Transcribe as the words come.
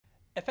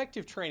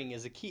Effective training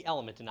is a key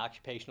element in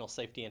occupational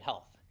safety and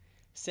health.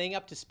 Staying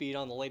up to speed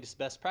on the latest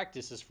best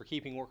practices for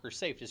keeping workers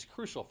safe is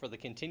crucial for the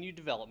continued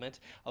development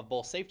of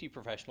both safety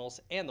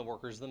professionals and the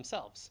workers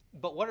themselves.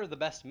 But what are the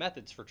best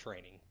methods for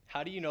training?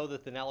 How do you know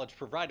that the knowledge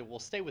provided will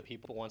stay with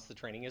people once the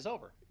training is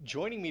over?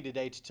 Joining me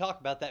today to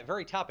talk about that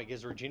very topic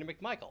is Regina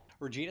McMichael.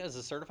 Regina is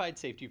a certified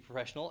safety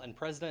professional and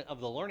president of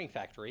the Learning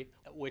Factory,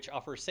 which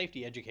offers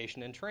safety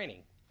education and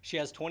training. She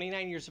has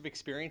 29 years of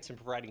experience in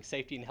providing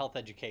safety and health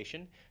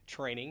education,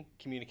 training,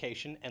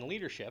 communication, and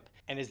leadership,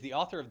 and is the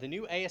author of the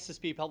new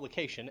ASSP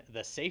publication,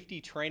 The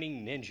Safety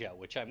Training Ninja,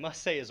 which I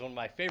must say is one of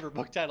my favorite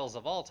book titles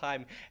of all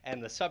time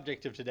and the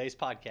subject of today's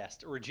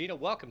podcast. Regina,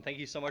 welcome. Thank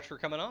you so much for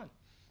coming on.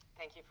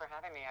 Thank you for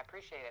having me. I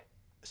appreciate it.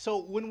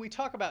 So, when we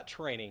talk about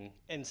training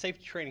and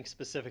safety training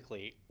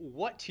specifically,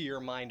 what to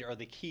your mind are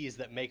the keys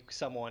that make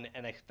someone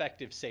an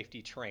effective safety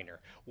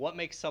trainer? What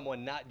makes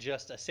someone not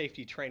just a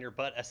safety trainer,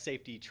 but a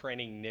safety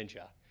training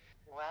ninja?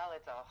 Well,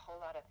 it's a whole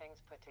lot of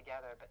things put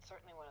together, but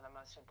certainly one of the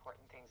most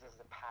important things is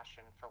the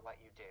passion for what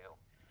you do.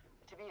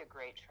 To be a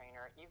great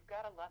trainer, you've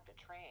got to love to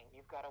train.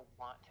 You've got to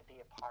want to be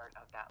a part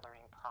of that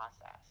learning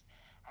process.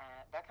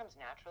 And that comes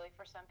naturally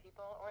for some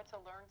people, or it's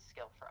a learned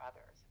skill for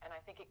others. And I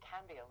think it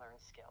can be a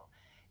learned skill.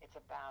 It's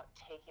about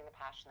taking the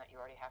passion that you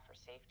already have for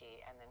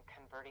safety and then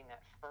converting that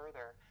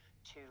further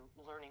to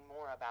learning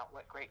more about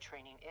what great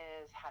training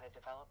is, how to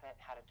develop it,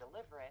 how to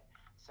deliver it,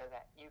 so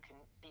that you can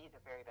be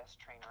the very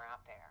best trainer out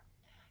there.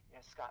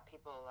 Scott,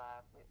 we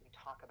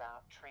talk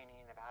about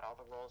training, about all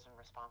the roles and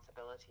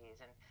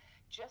responsibilities, and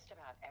just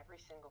about every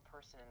single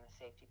person in the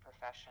safety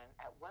profession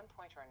at one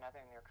point or another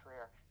in their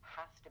career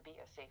has to be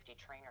a safety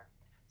trainer.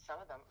 Some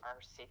of them are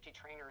safety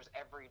trainers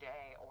every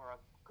day or a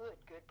good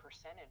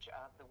percentage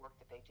of the work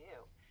that they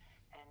do.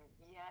 And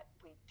yet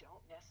we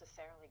don't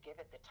necessarily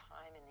give it the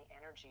time and the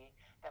energy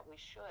that we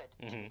should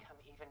to Mm-hmm. become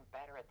even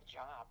better at the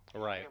job.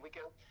 Right. We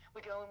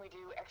go and we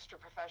do extra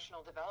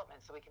professional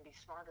development so we can be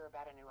smarter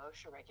about a new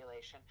OSHA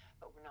regulation,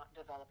 but we're not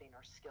developing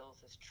our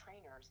skills as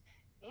trainers,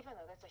 even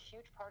though that's a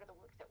huge part of the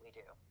work that we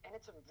do. And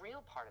it's a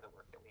real part of the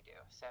work that we do.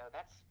 So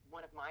that's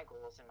one of my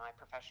goals in my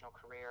professional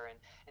career, and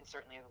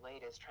certainly of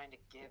late, is trying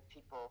to give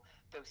people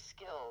those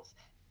skills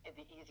in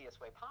the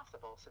easiest way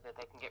possible so that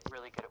they can get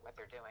really good at what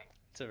they're doing.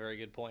 It's a very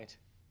good point.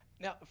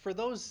 Now, for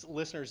those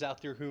listeners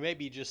out there who may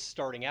be just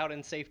starting out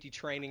in safety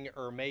training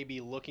or maybe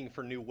looking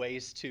for new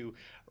ways to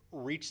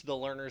reach the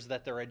learners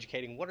that they're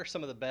educating, what are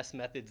some of the best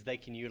methods they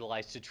can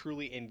utilize to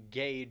truly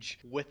engage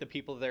with the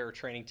people they're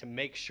training to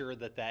make sure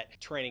that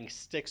that training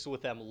sticks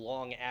with them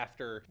long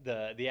after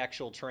the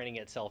actual training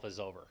itself is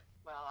over?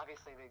 Well,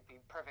 obviously, the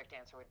perfect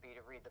answer would be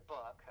to read the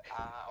book,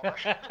 or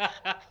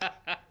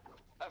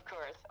of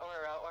course,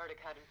 or to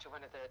come to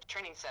one of the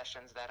training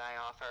sessions that I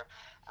offer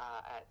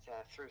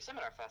through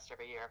Seminar Fest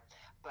every year.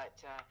 But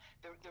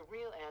the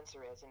real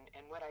answer is,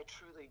 and what I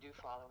truly do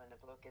follow in the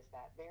book, is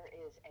that there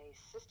is a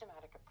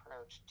systematic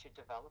approach to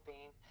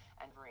developing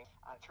and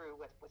through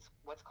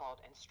what's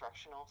called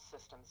instructional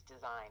systems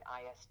design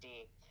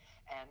 (ISD).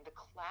 And the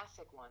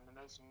classic one, the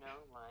most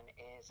known one,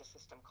 is a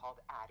system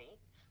called ADDIE,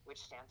 which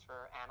stands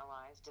for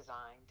Analyze,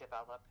 Design,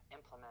 Develop,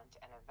 Implement,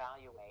 and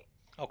Evaluate.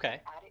 And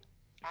Okay.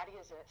 ADDIE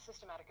is a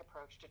systematic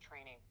approach to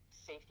training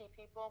safety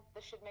people.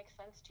 This should make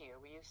sense to you.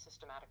 We use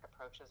systematic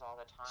approaches all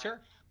the time,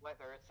 Sure.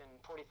 whether it's in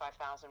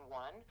 45001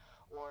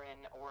 or in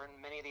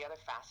many of the other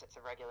facets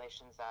of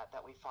regulations that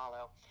we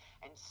follow.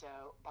 And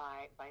so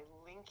by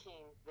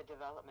linking the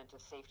development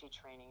of safety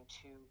training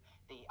to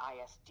the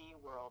ISD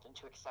world and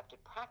to accepted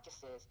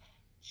practices,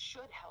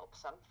 should help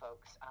some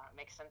folks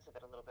make sense of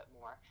it a little bit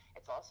more.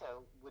 It's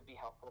also would be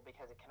helpful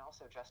because it can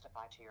also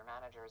justify to your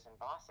managers and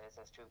bosses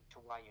as to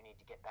why you need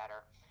to get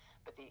better.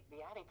 But the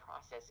ADDIE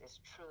process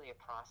is truly a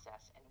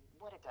process, and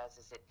what it does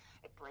is it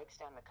breaks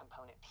down the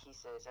component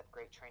pieces of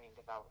great training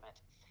development.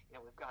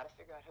 We've got to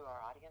figure out who our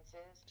audience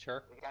is.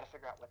 Sure. We've got to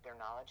figure out what their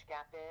knowledge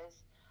gap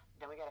is.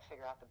 Then we got to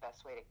figure out the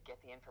best way to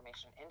get the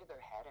information into their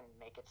head and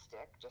make it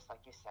stick, just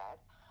like you said.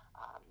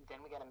 Then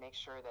we got to make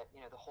sure that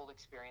the whole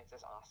experience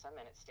is awesome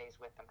and it stays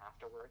with them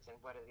afterwards. And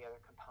what are the other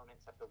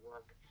components of the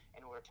work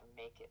in order to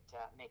make it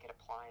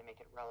apply and make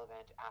it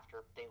relevant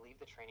after they leave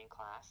the training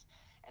class?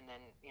 And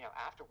then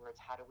afterwards,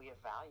 how do we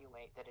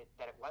evaluate that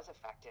it was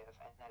effective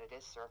and that it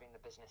is serving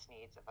the business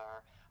needs of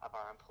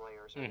our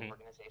employers or the Mm-hmm.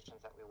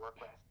 organizations that we work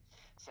with?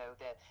 So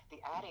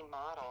the ADDIE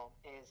model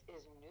is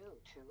new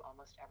to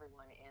almost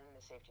everyone in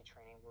the safety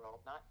training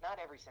world. Not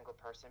every single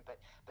person, but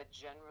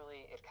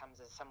generally it comes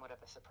as somewhat of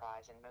a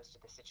surprise in most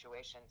of the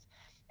situations.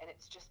 And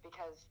it's just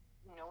because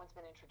no one's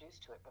been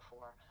introduced to it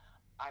before.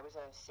 I was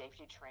a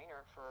safety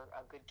trainer for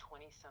a good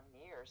 20 some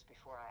years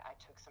before I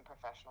took some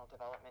professional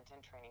development in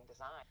training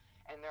design.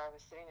 And there I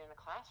was sitting in a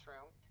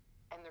classroom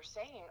and they're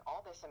saying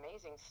all this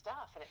amazing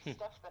stuff, and it's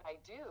stuff that I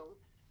do.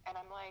 And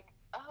I'm like,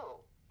 oh,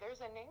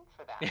 there's a name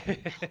for that.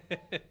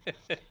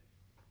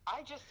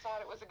 I just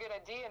thought it was a good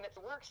idea and it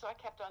worked, so I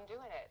kept on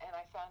doing it. And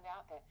I found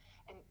out that,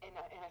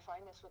 and I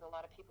find this with a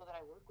lot of people that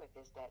I work with,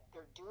 is that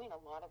they're doing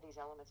a lot of these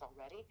elements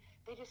already.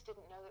 They just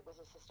didn't know it was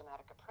a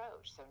systematic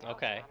approach. So now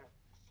it's a Okay. matter of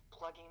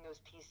plugging those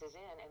pieces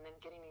in and then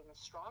getting even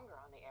stronger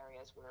on the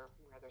areas where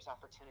there's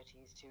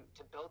opportunities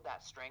to build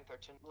that strength or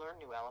to learn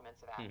new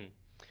elements of Hmm. ADDIE.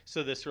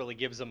 So this really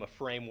gives them a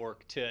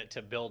framework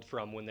to build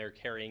from when they're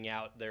carrying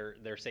out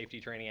their safety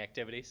training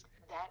activities.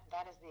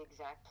 That is the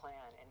exact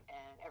plan,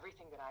 and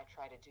everything that I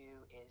try to do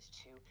is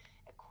to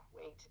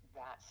equate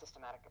that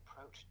systematic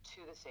approach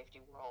to the safety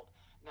world,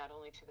 not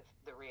only to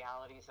the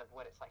realities of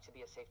what it's like to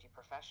be a safety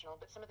professional,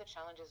 but some of the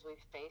challenges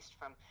we've faced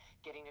from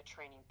getting a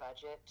training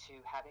budget to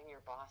having your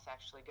boss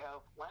actually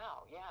go,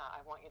 wow, yeah, I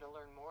want you to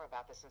learn more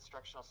about this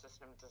instructional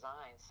system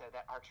design so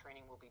that our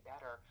training will be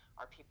better,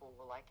 our people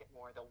will like it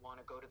more, they'll want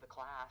to go to the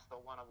class,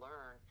 they'll want to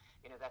learn.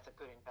 That's a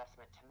good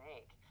investment to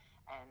make,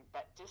 and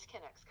that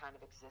disconnects kind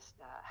of exist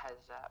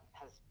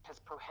has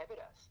prohibited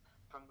us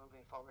from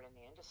moving forward in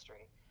the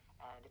industry.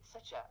 And it's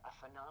such a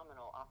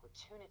phenomenal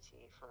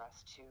opportunity for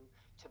us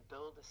to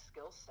build a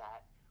skill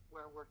set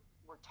where we're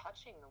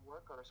touching the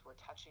workers, we're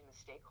touching the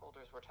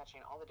stakeholders, we're touching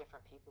all the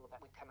different people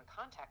that we come in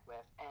contact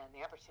with, and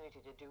the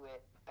opportunity to do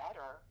it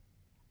better,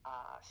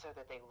 so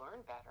that they learn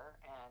better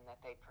and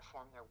that they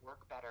perform their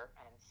work better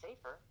and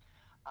safer.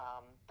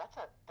 That's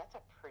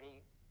a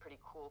pretty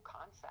cool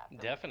concept that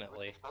we've really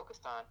Definitely.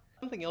 focused on.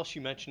 Something else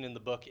you mentioned in the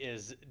book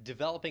is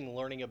developing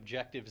learning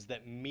objectives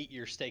that meet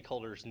your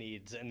stakeholders'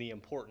 needs and the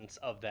importance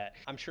of that.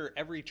 I'm sure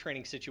every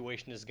training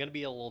situation is going to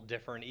be a little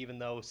different, even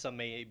though some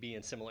may be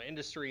in similar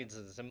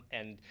industries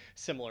and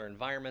similar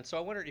environments. So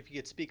I wondered if you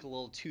could speak a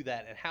little to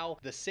that and how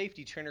the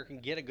safety trainer can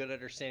get a good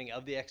understanding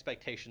of the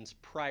expectations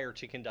prior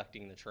to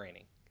conducting the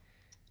training.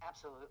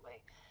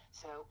 Absolutely.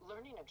 So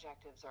learning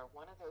objectives are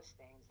one of those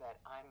things that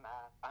I'm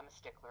a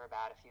stickler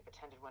about. If you've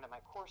attended one of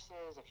my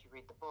courses, if you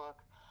read the book,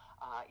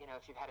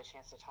 if you've had a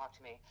chance to talk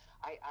to me,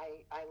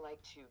 I like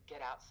to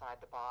get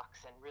outside the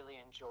box and really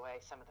enjoy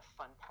some of the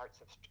fun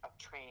parts of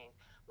training.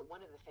 But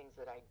one of the things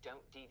that I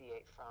don't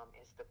deviate from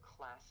is the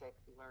classic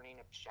learning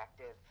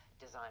objective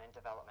design and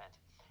development.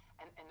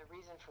 And the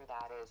reason for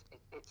that is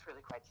it's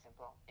really quite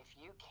simple. If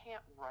you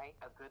can't write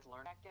a good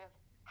learning objective,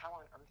 how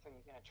on earth are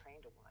you going to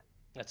train to one?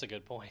 That's a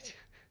good point.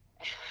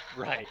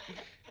 Right.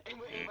 And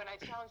when I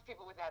challenge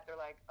people with that, they're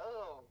like,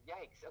 "Oh,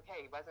 yikes!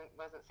 Okay,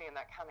 wasn't seeing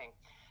that coming."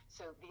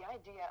 So the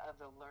idea of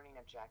the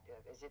learning objective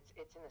is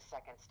it's in the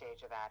second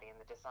stage of ADDIE, in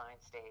the design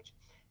stage,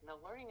 and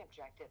the learning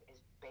objective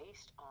is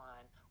based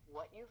on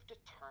what you've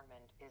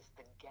determined is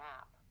the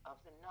gap of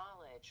the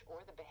knowledge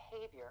or the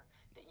behavior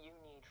that you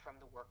need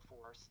from the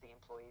workforce, the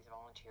employees,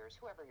 volunteers,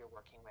 whoever you're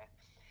working with.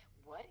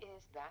 What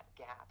is that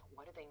gap?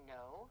 What do they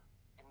know,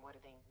 and what do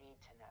they need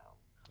to know?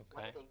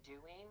 What Okay. are they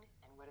doing,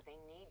 and what do they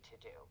need to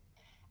do?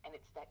 And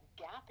it's that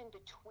gap in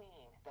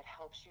between that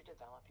helps you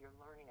develop your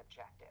learning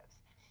objectives.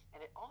 And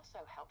it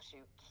also helps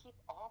you keep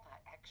all that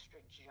extra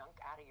junk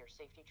out of your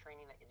safety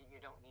training that you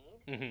don't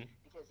need. Hmm.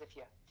 Because if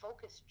you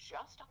focus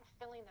just on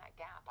filling that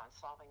gap, on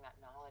solving that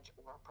knowledge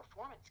or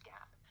performance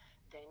gap,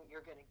 then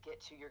you're going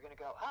to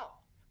go, oh,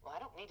 well, I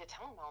don't need to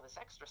tell them all this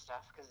extra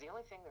stuff because the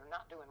only thing they're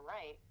not doing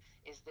right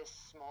is this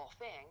small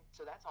thing.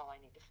 So that's all I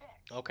need to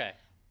fix. Okay.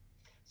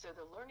 So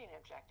the learning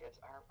objectives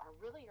are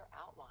really your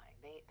outline.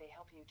 They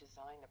help you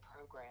design the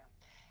program.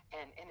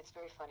 And it's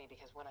very funny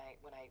because when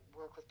I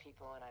work with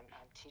people and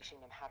I'm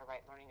teaching them how to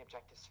write learning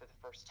objectives for the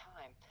first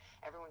time,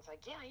 everyone's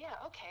like, yeah, yeah,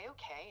 okay,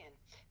 okay. And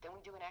then we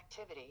do an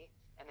activity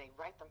and they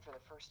write them for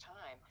the first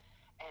time.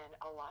 And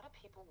a lot of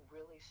people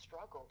really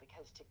struggle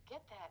because to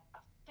get that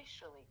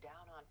officially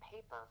down on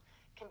paper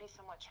can be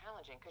somewhat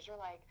challenging because you're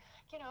like,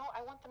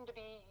 I want them to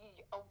be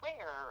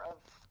aware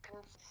of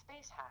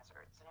space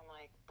hazards. And I'm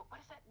like, but what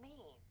does that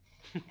mean?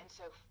 And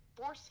so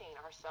forcing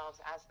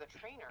ourselves as the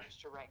trainers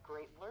to write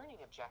great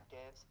learning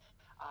objectives,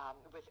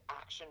 with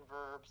action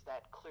verbs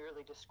that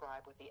clearly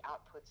describe what the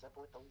outputs of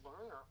what the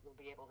learner will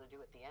be able to do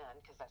at the end,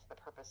 because that's the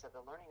purpose of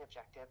the learning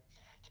objective,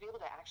 to be able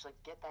to actually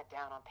get that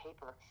down on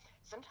paper.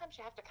 Sometimes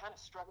you have to kind of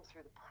struggle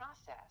through the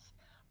process,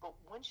 but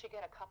once you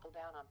get a couple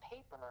down on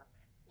paper,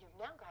 you've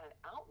now got an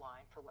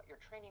outline for what your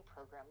training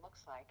program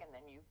looks like, and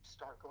then you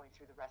start going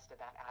through the rest of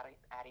that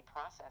ADDIE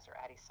process or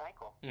ADDIE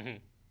cycle.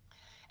 Hmm.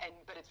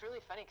 But it's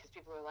really funny because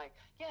people are like,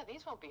 yeah,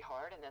 these won't be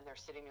hard, and then they're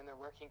sitting in their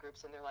working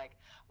groups and they're like,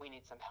 we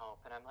need some help.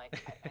 And I'm like,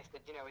 I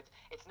said,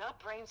 it's not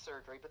brain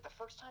surgery, but the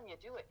first time you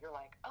do it, you're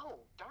like, oh,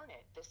 darn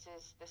it, this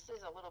is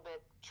a little bit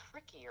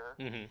trickier.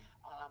 Hmm.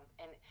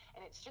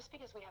 And it's just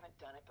because we haven't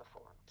done it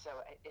before.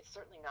 So it's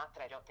certainly not that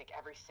I don't think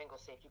every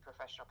single safety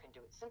professional can do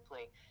it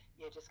simply.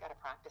 You just got to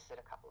practice it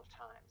a couple of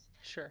times.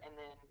 Sure. And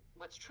then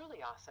what's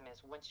truly awesome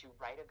is once you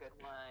write a good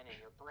one and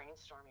you're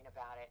brainstorming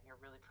about it and you're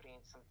really putting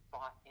some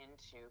thought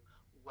into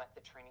what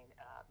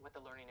the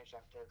learning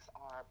objectives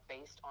are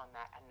based on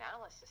that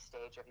analysis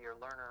stage of your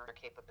learner, their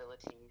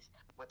capabilities,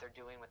 what they're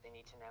doing, what they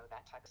need to know,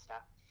 that type of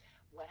stuff.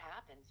 What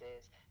happens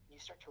is you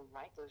start to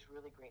write those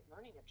really great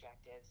learning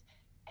objectives,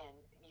 and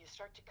you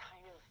start to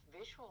kind of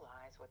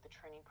visualize what the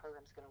training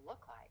program is going to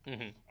look like.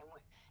 Hmm.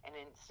 And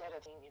instead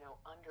of saying,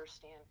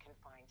 understand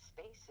confined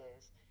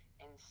spaces,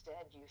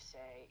 instead you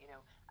say,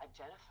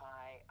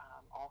 identify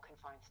all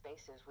confined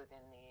spaces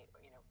within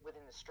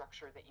the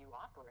structure that you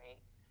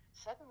operate.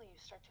 Suddenly you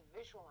start to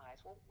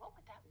visualize, well, what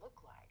would that look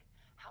like?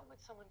 How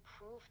would someone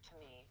prove to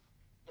me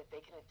that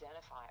they can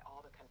identify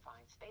all the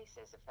confined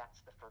spaces if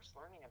that's the first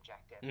learning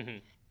objective. Hmm.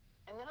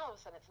 And then all of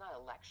a sudden, it's not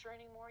a lecture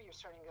anymore. You're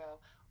starting to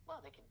go, well,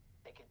 they could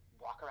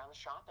walk around the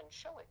shop and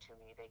show it to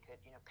me. They could,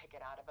 pick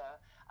it out of a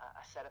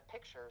set of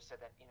pictures so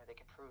that, they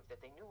could prove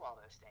that they knew all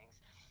those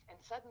things. And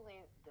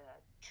suddenly, the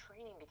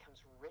training becomes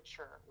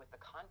richer with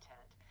the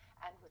content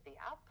and with the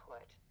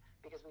output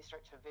because we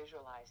start to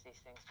visualize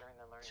these things during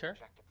the learning Sure.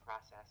 objective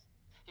process.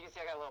 You can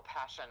see I got a little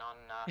passion on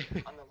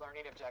the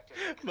learning objectives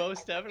because I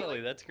Most feel definitely.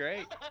 like That's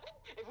great.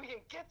 if we can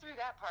get through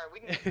that part,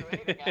 we can get through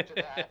anything after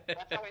that.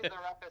 That's always the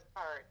roughest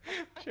part.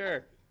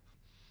 Sure.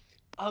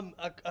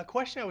 A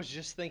question I was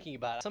just thinking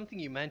about, something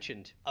you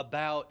mentioned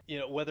about,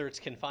 whether it's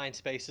confined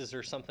spaces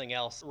or something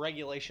else,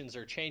 regulations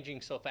are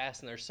changing so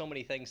fast and there's so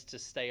many things to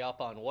stay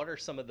up on. What are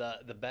some of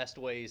the best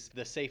ways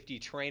the safety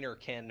trainer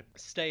can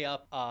stay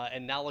up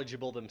and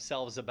knowledgeable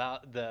themselves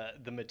about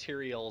the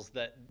materials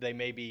that they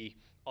may be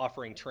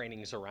offering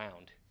trainings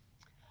around?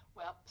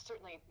 Well,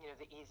 certainly,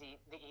 the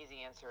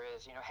easy answer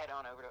is, head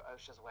on over to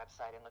OSHA's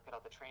website and look at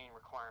all the training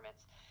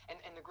requirements.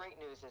 And the great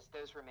news is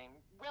those remain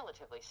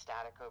relatively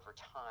static over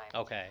time.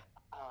 Okay.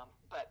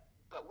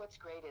 But what's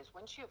great is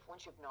once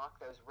you've knocked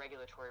those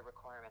regulatory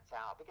requirements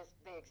out, because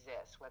they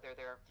exist, whether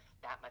they're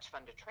that much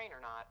fun to train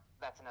or not,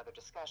 that's another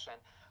discussion.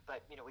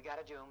 But we got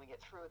to do them, we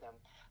get through them.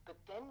 But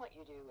then what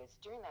you do is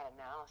during that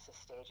analysis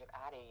stage of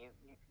ADDIE,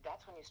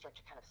 that's when you start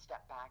to kind of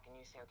step back and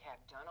you say, okay,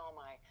 I've done all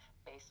my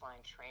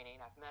baseline training,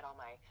 I've met all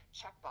my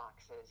check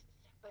boxes,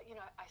 but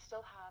I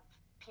still have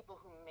people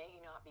who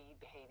may not be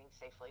behaving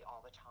safely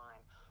all the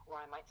time,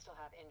 or I might still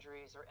have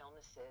injuries or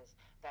illnesses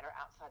that are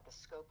outside the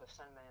scope of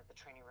some of the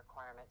training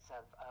requirements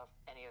of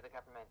any of the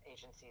government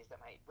agencies that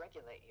might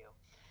regulate you.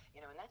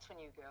 And that's when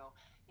you go,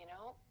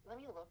 let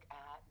me look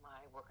at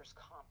my workers'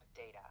 comp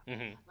data.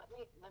 Hmm.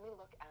 Let me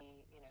look at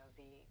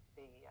the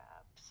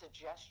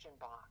suggestion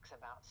box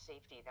about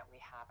safety that we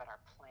have at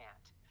our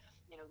plant.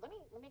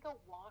 Let me go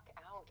walk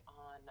out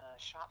on the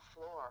shop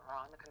floor or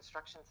on the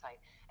construction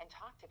site and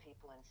talk to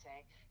people and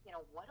say,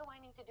 what do I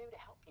need to do to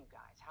help you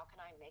guys? How can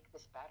I make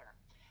this better?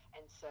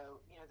 And so,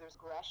 there's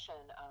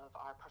progression of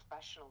our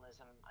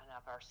professionalism and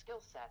of our skill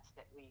sets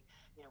that we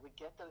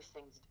get those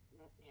things,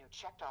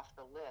 checked off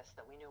the list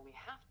that we know we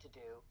have to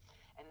do.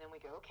 And then we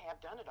go, okay,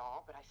 I've done it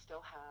all, but I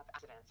still have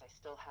accidents. I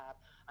still have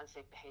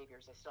unsafe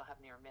behaviors. I still have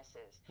near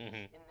misses.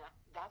 Hmm. And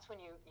that's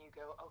when you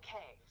go,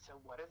 okay, so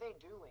what are they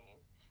doing?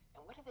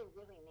 And what do they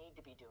really need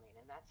to be doing?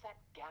 And that's that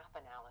gap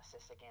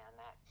analysis again,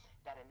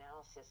 that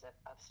analysis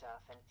of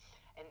stuff. And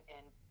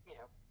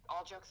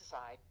all jokes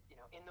aside,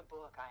 in the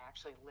book I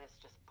actually list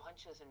just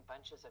bunches and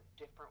bunches of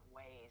different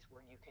ways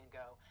where you can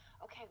go,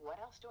 okay, what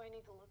else do I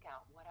need to look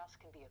at? What else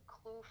can be a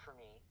clue for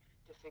me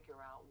to figure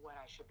out what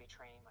I should be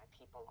training my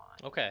people on?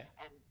 Okay.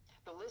 And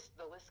the list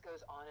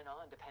goes on and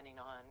on depending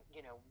on,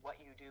 what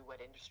you do, what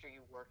industry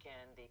you work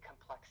in, the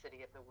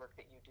complexity of the work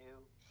that you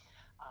do.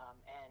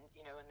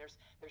 And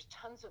there's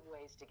tons of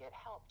ways to get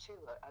help too.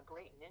 A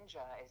great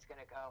ninja is going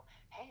to go,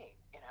 hey,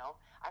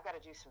 I've got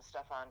to do some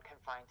stuff on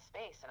confined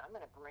space, and I'm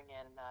going to bring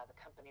in the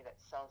company that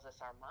sells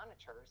us our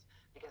monitors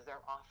because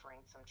they're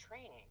offering some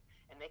training,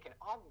 and they can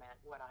augment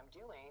what I'm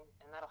doing,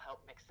 and that'll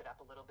help mix it up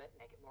a little bit,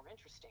 make it more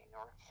interesting.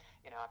 Or,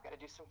 I've got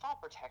to do some fall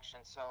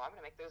protection, so I'm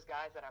going to make those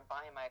guys that I'm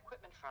buying my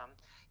equipment from,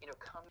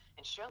 come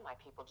and show my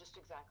people just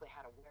exactly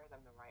how to wear them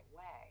the right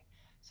way.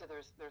 So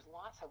there's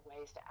lots of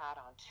ways to add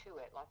on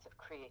to it, lots of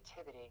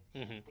creativity.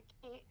 Hmm. The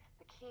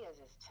key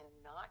is to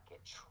not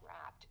get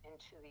trapped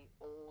into the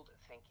old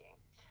thinking.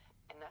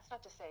 And that's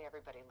not to say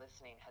everybody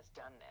listening has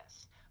done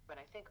this, but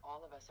I think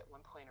all of us at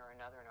one point or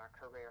another in our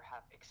career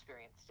have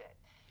experienced it.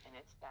 And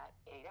it's that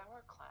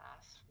 8-hour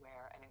class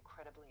where an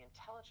incredibly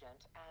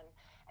intelligent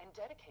and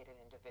dedicated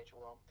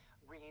individual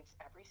reads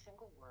every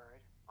single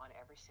word on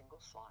every single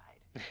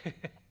slide,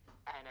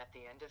 and at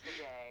the end of the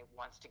day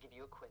wants to give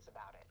you a quiz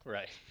about it.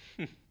 Right.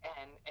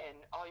 And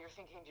all you're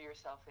thinking to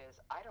yourself is,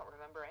 I don't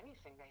remember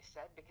anything they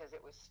said because it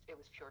was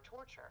pure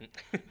torture.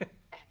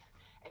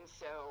 And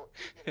so,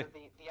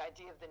 the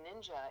idea of the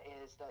ninja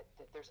is that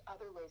there's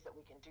other ways that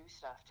we can do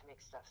stuff to make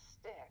stuff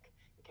stick.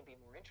 It can be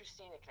more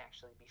interesting. It can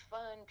actually be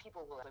fun.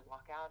 People will actually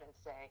walk out and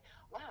say,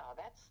 wow,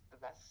 that's the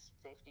best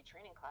safety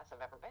training class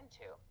I've ever been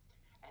to.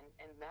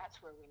 And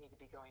that's where we need to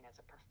be going as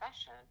a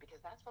profession,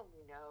 because that's when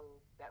we know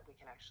that we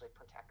can actually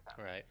protect them.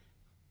 Right.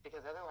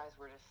 Because otherwise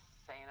we're just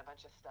saying a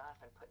bunch of stuff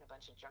and putting a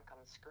bunch of junk on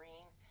the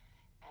screen,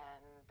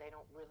 and they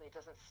don't really, it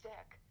doesn't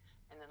stick.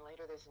 And then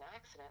later there's an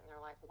accident and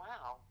they're like,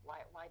 wow,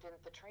 why didn't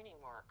the training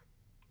work?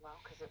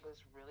 Well, because it was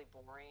really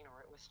boring,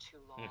 or it was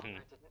too long, Hmm.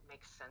 or it didn't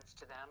make sense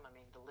to them. I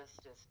mean, the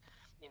list is,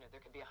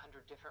 there could be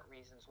 100 different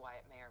reasons why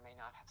it may or may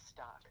not have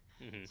stuck.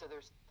 Hmm. So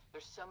there's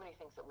so many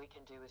things that we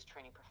can do as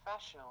training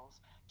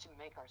professionals to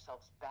make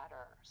ourselves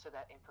better so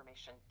that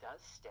information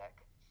does stick,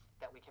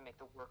 that we can make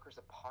the workers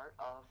a part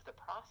of the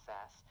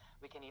process.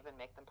 We can even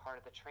make them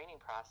part of the training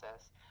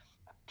process.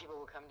 People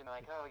will come to me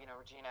like, oh,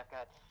 Regina, I've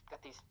got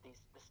this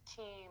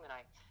team, and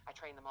I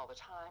train them all the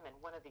time, and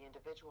one of the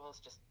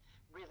individuals just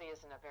really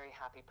isn't a very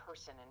happy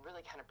person and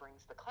really kind of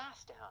brings the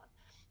class down.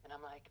 And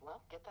I'm like,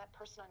 well, get that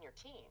person on your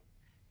team.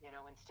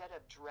 Instead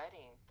of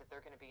dreading that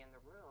they're going to be in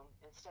the room,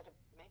 instead of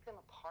make them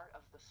a part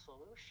of the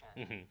solution.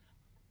 Hmm.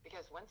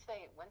 Because once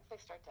they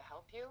start to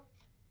help you,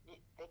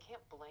 they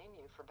can't blame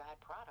you for bad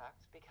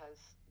products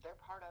because they're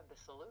part of the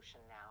solution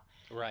now.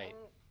 Right. And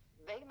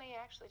they may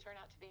actually turn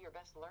out to be your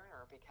best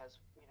learner because,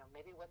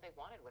 maybe what they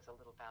wanted was a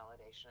little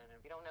validation, and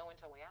we don't know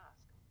until we ask.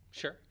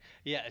 Sure.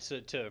 Yeah. So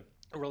to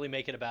really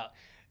make it about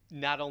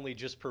not only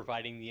just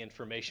providing the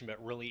information, but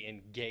really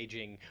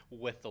engaging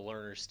with the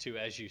learners to,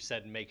 as you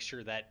said, make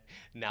sure that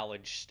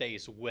knowledge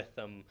stays with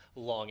them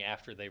long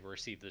after they've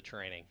received the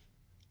training.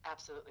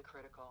 Absolutely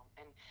critical.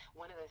 And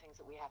one of the things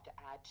that we have to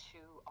add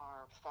to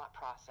our thought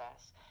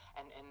process,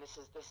 and this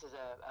is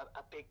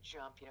a big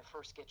jump.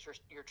 First get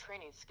your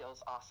training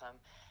skills awesome,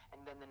 and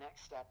then the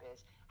next step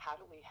is how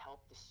do we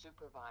help the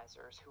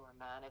supervisors who are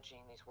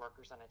managing these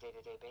workers on a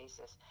day-to-day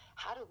basis?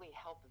 How do we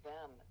help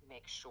them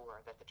make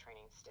sure that the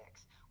training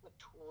sticks? What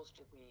tools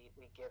do we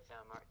give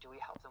them, or do we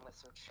help them with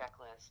some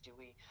checklists? Do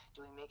we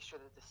make sure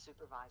that the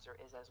supervisor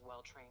is as well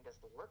trained as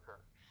the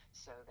worker,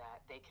 so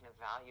that they can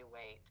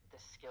evaluate the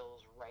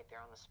skills right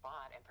there on the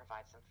spot and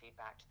provide some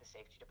feedback to the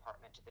safety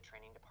department, to the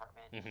training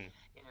department. Hmm.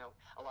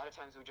 A lot of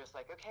times we're just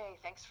like, okay,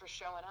 thanks for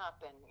showing up,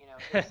 and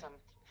here's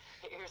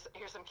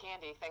some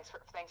candy. Thanks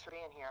for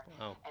being here.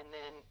 Oh, And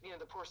then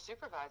the poor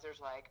supervisor's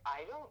like,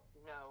 I don't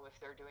know if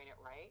they're doing it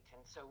right,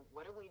 and so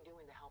what are we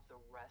doing to help the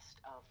rest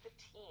of the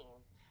team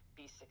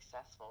be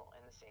successful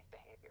in the safe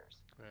behaviors?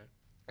 right.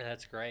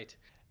 That's great.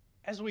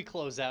 As we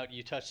close out,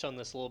 you touched on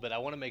this a little bit. I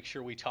want to make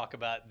sure we talk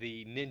about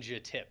the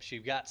ninja tips.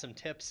 You've got some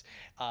tips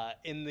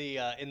in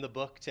the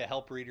book to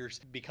help readers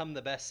become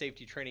the best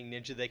safety training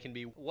ninja they can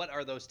be. What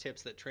are those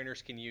tips that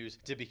trainers can use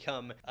to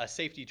become a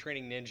safety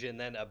training ninja and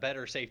then a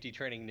better safety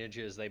training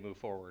ninja as they move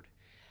forward?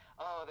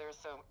 Oh, there's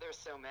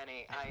so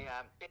many.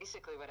 I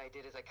basically what I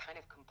did is I kind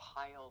of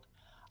compiled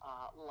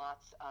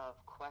lots of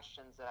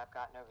questions that I've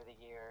gotten over the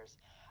years.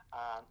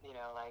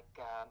 Like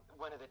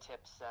one of the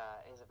tips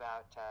is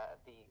about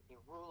the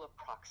rule of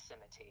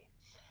proximity.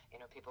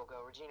 People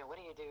go, Regina, what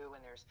do you do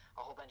when there's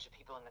a whole bunch of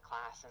people in the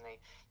class and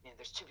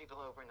there's two people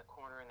over in the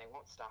corner and they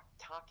won't stop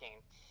talking?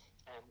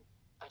 And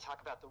I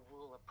talk about the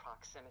rule of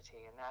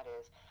proximity, and that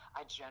is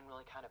I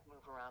generally kind of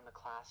move around the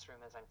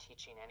classroom as I'm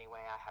teaching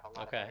anyway. I have a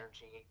lot of Okay.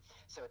 energy,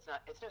 so it's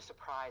no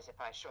surprise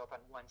if I show up on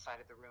one side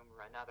of the room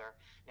or another.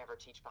 Never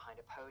teach behind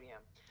a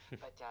podium,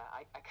 but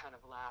I kind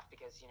of laugh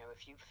because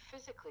if you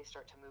physically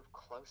start to move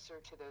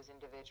closer to those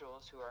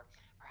individuals who are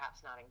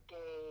perhaps not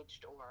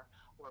engaged, or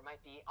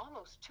might be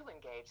almost too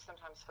engaged,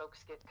 sometimes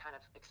folks get kind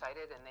of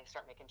excited and they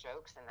start making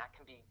jokes, and that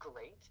can be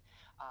great.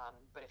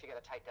 But if you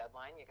got a tight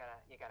deadline, you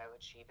gotta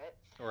achieve it.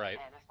 Right.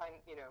 And I find,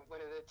 one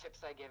of the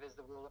tips I give is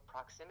the rule of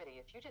proximity.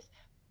 If you just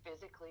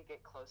physically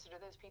get closer to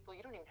those people,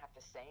 you don't even have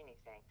to say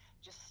anything.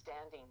 Just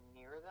standing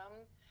near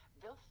them,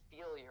 they'll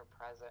feel your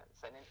presence.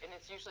 And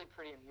it's usually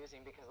pretty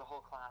amusing because the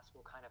whole class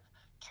will kind of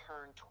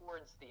turn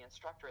towards the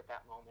instructor at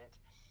that moment.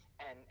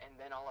 And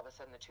then all of a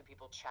sudden, the two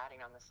people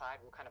chatting on the side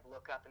will kind of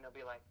look up and they'll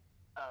be like,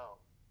 oh,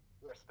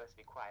 we're supposed to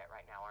be quiet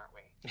right now, aren't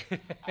we?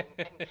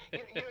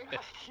 And you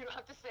don't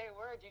have to say a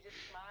word. You just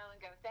smile and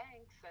go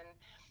thanks,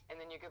 and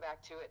then you go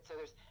back to it. So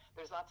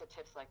there's lots of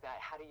tips like that.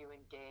 How do you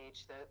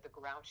engage the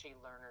grouchy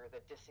learner,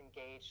 the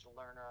disengaged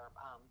learner,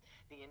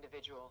 the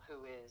individual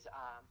who is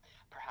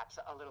perhaps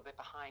a little bit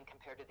behind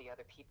compared to the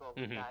other people?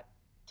 We've Hmm. got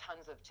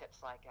tons of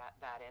tips like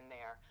that in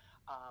there.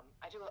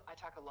 I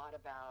talk a lot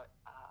about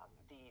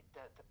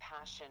the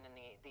passion and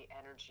the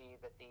energy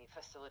that the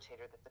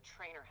facilitator, that the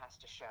trainer has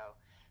to show,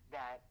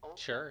 that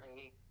Sure.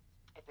 ultimately,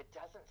 if it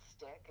doesn't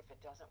stick, if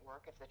it doesn't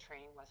work, if the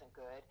training wasn't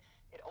good,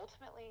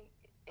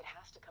 it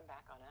has to come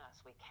back on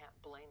us. We can't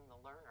blame the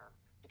learner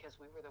because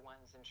we were the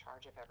ones in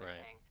charge of Right.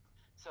 everything.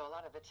 So a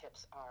lot of the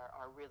tips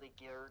are really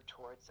geared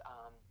towards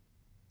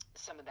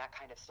some of that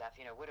kind of stuff.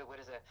 What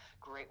is a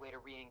great way to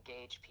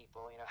re-engage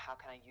people? How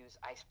can I use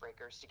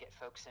icebreakers to get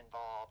folks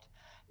involved?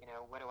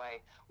 What do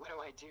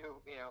I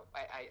do?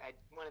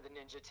 One of the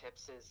ninja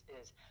tips is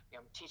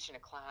I'm teaching a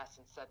class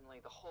and suddenly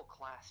the whole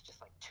class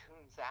just like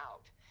tunes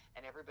out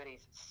and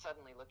everybody's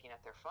suddenly looking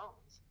at their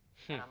phones,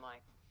 Hmm. and I'm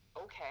like,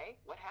 okay,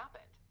 what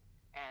happened?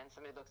 And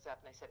somebody looks up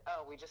and they said,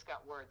 oh, we just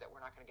got word that we're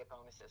not going to get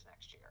bonuses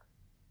next year.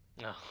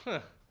 Oh.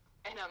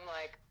 And I'm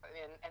like,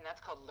 and that's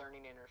called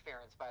learning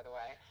interference, by the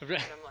way.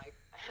 That's And I'm like,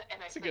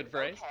 and I a said, good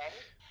phrase. okay.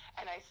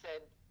 And I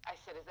said,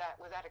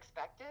 was that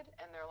expected?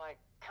 And they're like,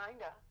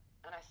 kinda.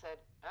 And I said,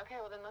 okay,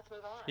 well then let's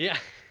move on. Yeah.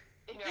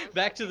 It's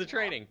Back like to the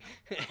training.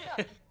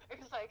 yeah,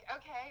 it's like,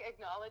 okay,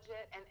 acknowledge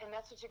it, and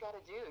that's what you got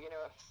to do.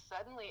 If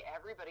suddenly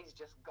everybody's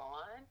just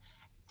gone,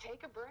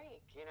 take a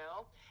break.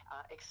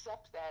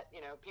 Accept that.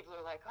 People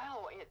are like,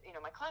 oh,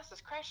 my class is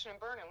crashing and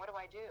burning. What do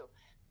I do?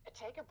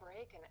 Take a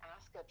break and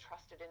ask a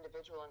trusted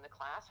individual in the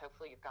class.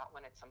 Hopefully, you've got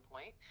one at some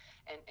point,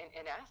 and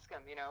ask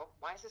them,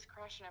 why is this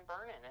crashing and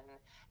burning? And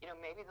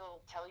maybe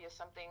they'll tell you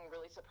something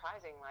really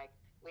surprising, like,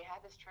 we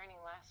had this training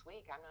last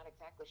week. I'm not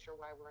exactly sure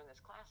why we're in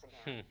this class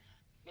again.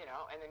 Hmm.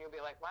 And then you'll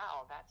be like,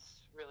 wow,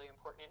 that's really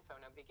important info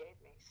nobody gave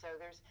me. So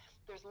there's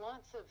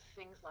lots of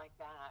things like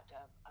that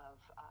of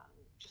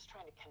just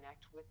trying to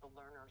connect with the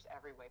learners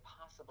every way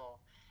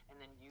possible, and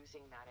then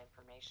using that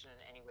information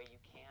in any way you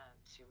can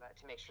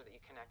to make sure that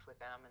you connect with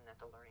them and that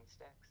the learning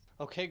sticks.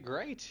 Okay,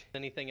 great.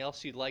 Anything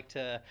else you'd like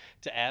to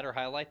add or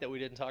highlight that we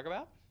didn't talk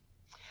about?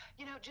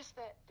 Just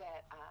that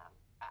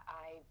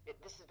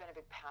this has been a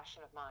big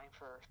passion of mine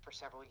for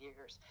several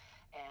years,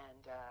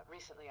 and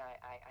recently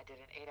I did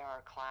an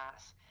 8-hour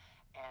class,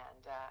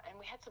 and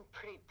we had some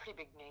pretty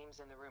big names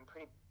in the room,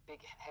 pretty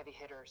big heavy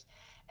hitters,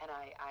 and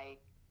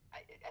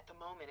at the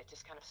moment it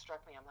just kind of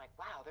struck me. I'm like,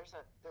 wow,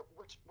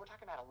 we're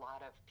talking about a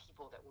lot of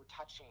people that we're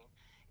touching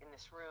in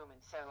this room, and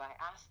so I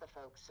asked the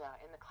folks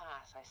in the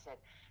class. I said,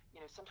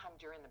 sometime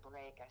during the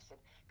break, I said,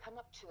 come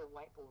up to the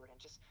whiteboard and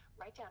just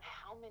write down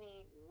how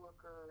many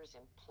workers,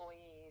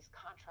 employees,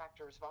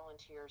 contractors,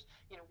 volunteers,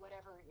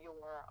 whatever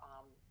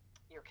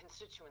your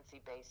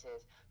constituency base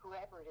is,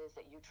 whoever it is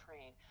that you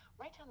train,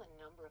 write down the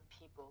number of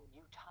people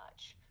you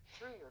touch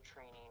through your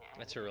training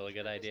That's a and really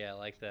good through this. idea. I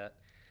like that.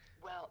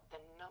 Well,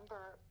 the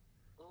number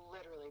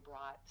literally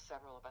brought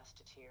several of us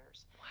to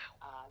tears.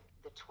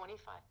 The 25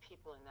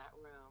 people in that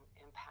room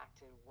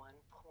impacted 1.7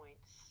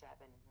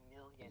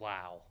 million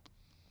Wow. people.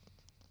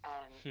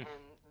 And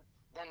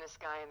then this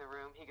guy in the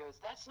room, he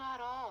goes, "That's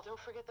not all. Don't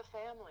forget the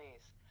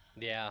families."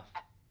 Yeah.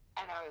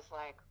 And I was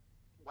like,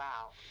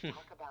 "Wow,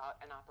 talk about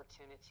an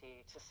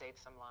opportunity to save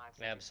some lives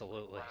and do some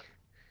good Absolutely. work."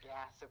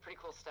 Yeah, so pretty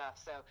cool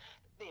stuff. So,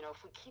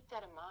 if we keep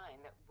that in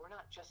mind, that we're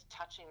not just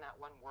touching that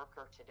one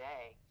worker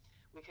today,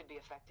 we could be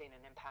affecting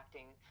and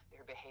impacting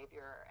their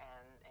behavior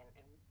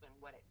and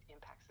what it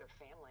impacts their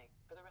family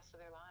for the rest of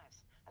their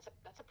lives.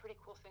 That's a pretty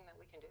cool thing that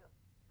we can do.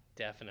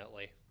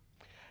 Definitely.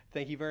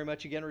 Thank you very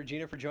much again,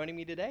 Regina, for joining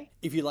me today.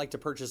 If you'd like to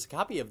purchase a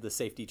copy of the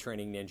Safety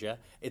Training Ninja,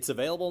 it's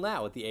available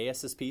now at the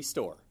ASSP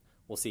store.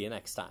 We'll see you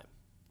next time.